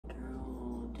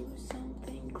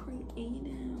Hey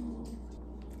now.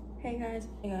 Hey guys,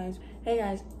 hey guys, hey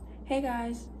guys, hey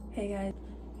guys, hey guys,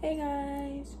 hey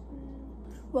guys.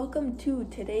 Welcome to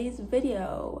today's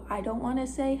video. I don't want to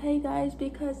say hey guys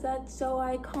because that's so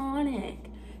iconic.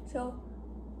 So,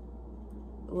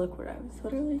 look what I was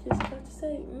literally just about to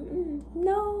say.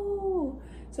 No!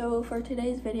 So for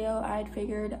today's video, I'd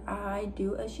figured I'd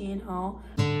do a Shein haul.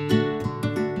 This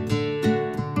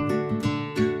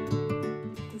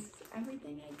is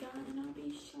everything I got and I'll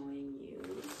be showing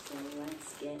you. So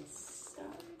let's get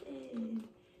started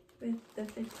with the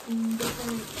 15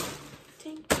 different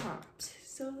tank tops.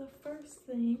 So the first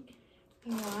thing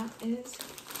I got is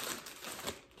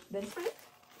this one.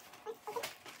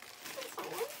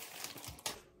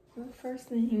 The first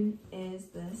thing is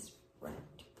this red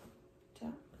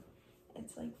top.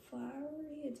 It's like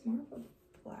flowery, it's more of a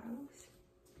blouse.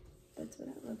 That's what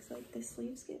it looks like. The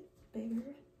sleeves get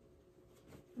bigger.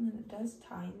 And then it does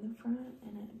tie in the front,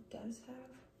 and it does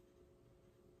have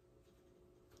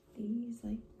these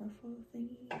like ruffle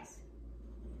thingies.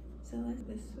 So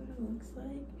this is what it looks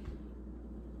like.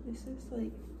 This is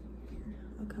like,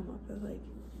 I'll come up with like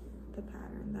the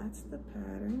pattern. That's the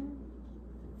pattern.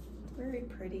 Very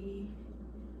pretty.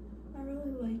 I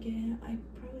really like it. I'd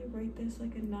probably rate this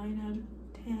like a 9 out of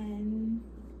 10.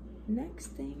 Next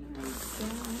thing I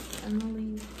got, I'm gonna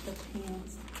leave the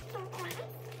pants.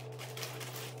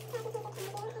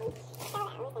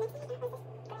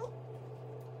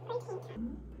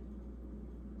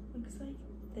 Looks like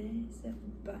this. It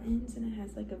buttons and it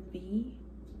has like a V,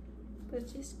 but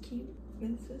it's just cute.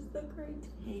 This is the gray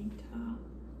tank top.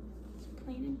 It's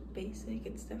plain and basic.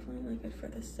 It's definitely like good for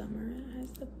the summer. It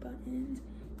has the buttons.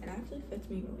 It actually fits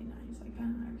me really nice. I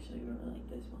kind of actually really like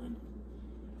this one.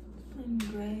 It's plain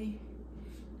gray.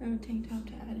 I have a tank top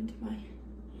to add into my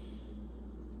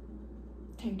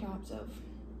tank tops of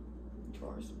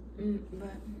drawers.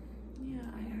 But yeah,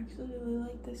 I actually really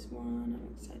like this one. I'm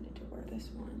excited to wear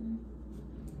this one.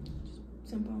 Just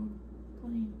simple,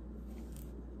 plain,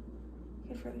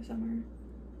 good for the summer.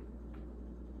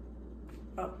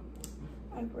 Oh,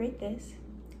 I rate this.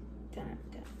 Done.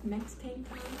 Next tank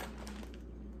top.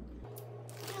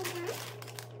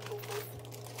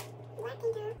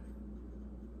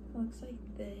 It looks like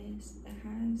this. It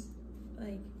has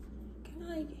like kind of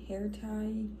like hair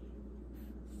tie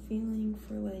feeling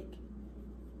for like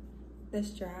the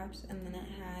straps, and then it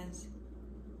has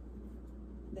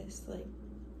this like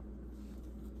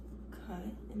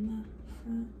cut in the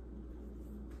front.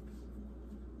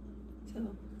 So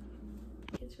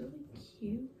it's really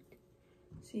cute.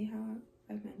 See how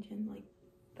I mentioned like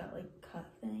that like cut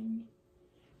thing?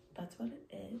 That's what it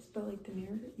is, but like the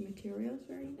material is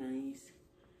very nice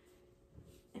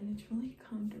and it's really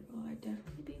comfortable. I'd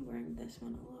definitely be wearing this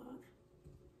one a lot.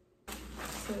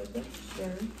 So this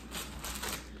shirt,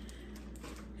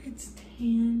 it's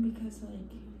tan because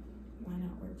like why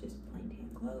not wear just plain tan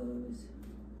clothes?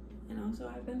 And also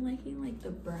I've been liking like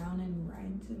the brown and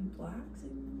reds and blacks,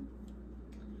 and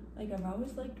like I've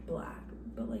always liked black,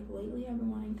 but like lately I've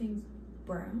been wanting things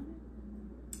brown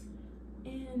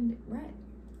and red.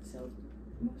 So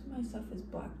most of my stuff is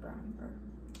black, brown, or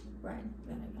red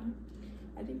that I got.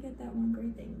 I didn't get that one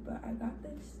great thing, but I got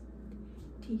this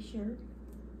t-shirt.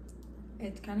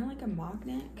 It's kind of like a mock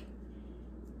neck,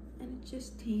 and it's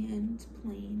just tan, it's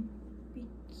plain. Be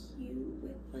cute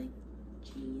with like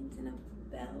jeans and a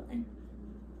belt and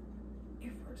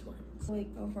Air Force Ones. Like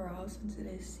overall, since it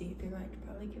is see-through, I'd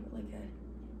probably give it like a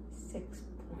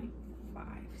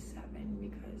 6.57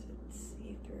 because it's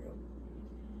see-through.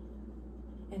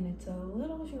 And it's a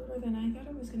little shorter than I thought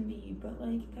it was gonna be, but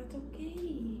like that's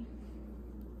okay.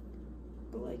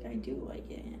 But like I do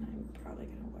like it, and I'm probably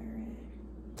gonna wear it.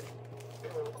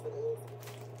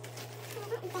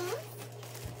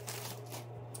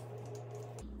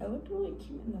 It looked really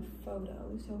cute in the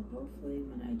photo, so hopefully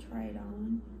when I try it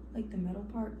on, like the middle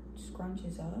part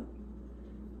scrunches up.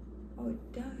 Oh,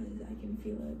 it does. I can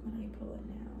feel it when I pull it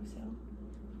now, so.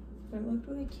 But it looked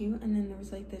really cute, and then there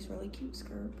was like this really cute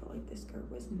skirt, but like the skirt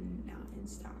was not in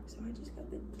stock, so I just got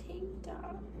the tank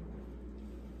top.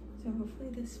 So hopefully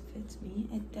this fits me.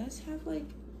 It does have like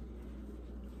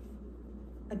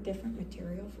a different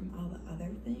material from all the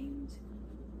other things.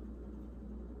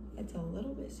 It's a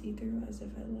little bit see-through, as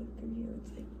if I look through here,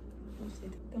 it's like mostly.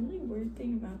 The only weird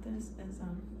thing about this is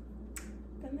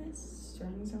then the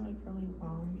strings are like really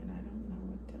long, and I don't know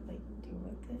what to like do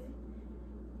with it.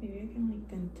 Maybe I can like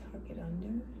then tuck it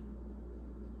under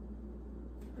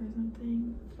or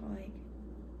something, but like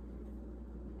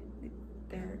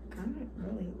they're kind of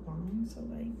really long, so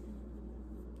like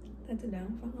that's a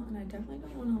downfall. And I definitely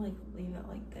don't want to like leave it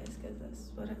like this, because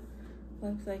that's what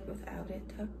looks like without it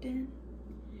tucked in.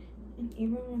 And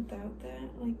even without that,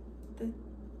 like the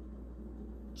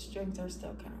strings are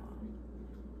still kind of long.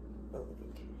 But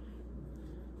like,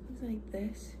 it's like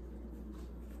this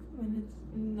when it's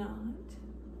not.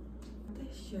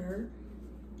 This shirt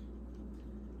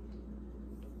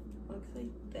looks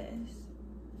like this.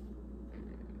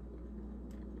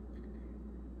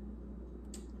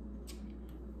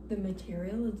 The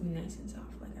material is nice and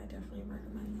soft. Like, I definitely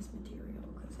recommend this material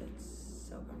because it's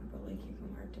so comfortable. Like, you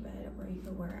can wear it to bed or you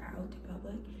can wear it out to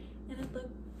public and it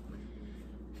looked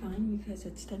fine because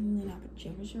it's technically not a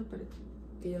pajama shirt, but it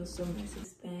feels so nice. This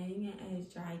thing is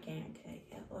gigantic.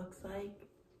 It looks like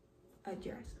a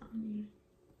dress on me,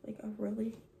 like a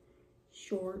really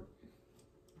short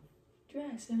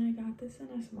dress. And I got this in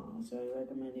a small, so I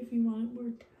recommend if you want it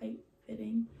more tight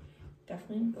fitting,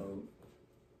 definitely go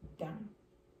down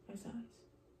a size.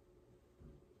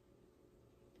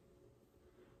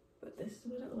 But this is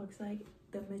what it looks like.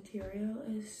 The material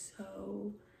is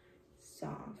so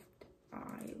soft.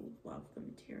 I love the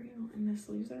material, and the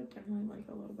sleeves are definitely like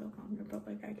a little bit longer, but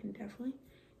like I can definitely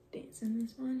dance in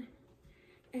this one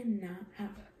and not have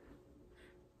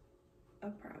a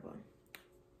problem.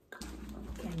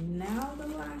 Okay, now the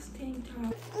last tank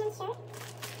top. And shirt.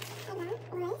 I got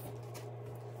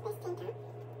this tank top.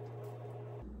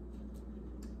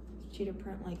 Cheetah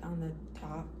print like on the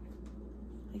top,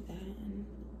 like that, and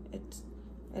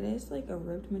it is like a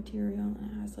ribbed material,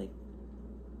 and it has like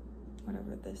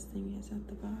whatever this thing is at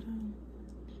the bottom.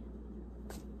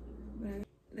 But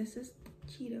this is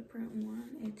the cheetah print one.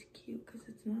 It's cute because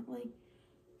it's not like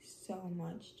so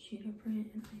much cheetah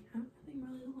print, and I don't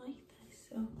really like this.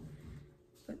 So,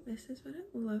 but this is what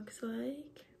it looks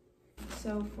like.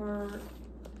 So for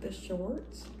the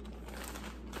shorts,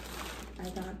 I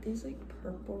got these like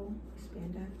purple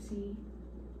spandexy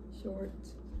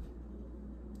shorts.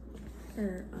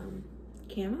 They're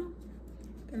camo.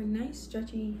 They're nice,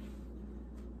 stretchy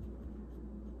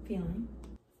feeling.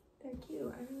 They're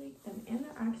cute. I really like them, and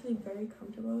they're actually very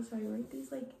comfortable. So I rate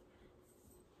these like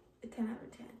a 10 out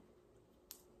of 10.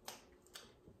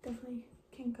 Definitely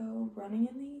can go running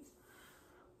in these,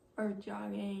 or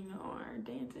jogging, or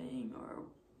dancing, or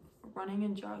running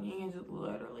and jogging is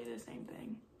literally the same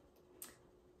thing.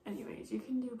 Anyways, you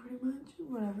can do pretty much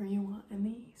whatever you want in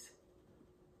these.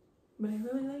 But I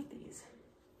really like these.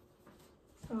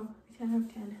 So 10 out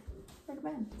of 10.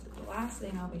 Recommend. So the last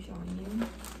thing I'll be showing you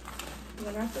is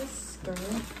I got this skirt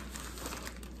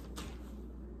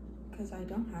because I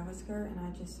don't have a skirt and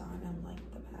I just saw it and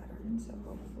liked the pattern. So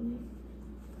hopefully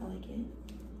I like it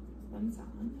when it's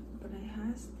on. But it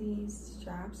has these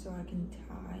straps so I can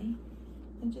tie.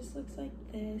 It just looks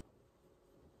like this.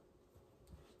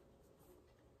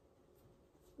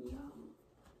 Yeah,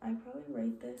 I probably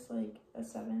rate this like a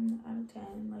 7 out of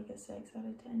 10, like a 6 out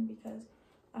of 10, because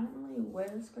I don't really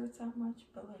wear skirts that much,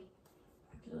 but like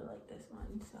I actually like this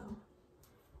one, so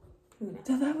who knows.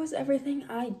 So that was everything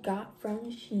I got from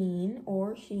Shein,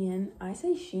 or Shein. I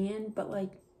say Shein, but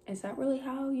like, is that really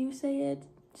how you say it?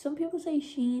 Some people say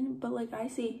Shein, but like I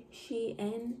say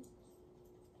Shein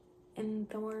in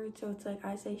the word, so it's like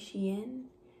I say Shein.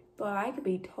 But I could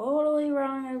be totally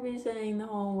wrong. I could be saying the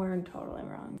whole word totally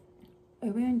wrong. I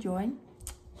hope you enjoyed.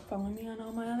 Follow me on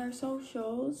all my other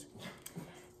socials.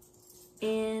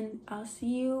 And I'll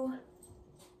see you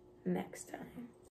next time.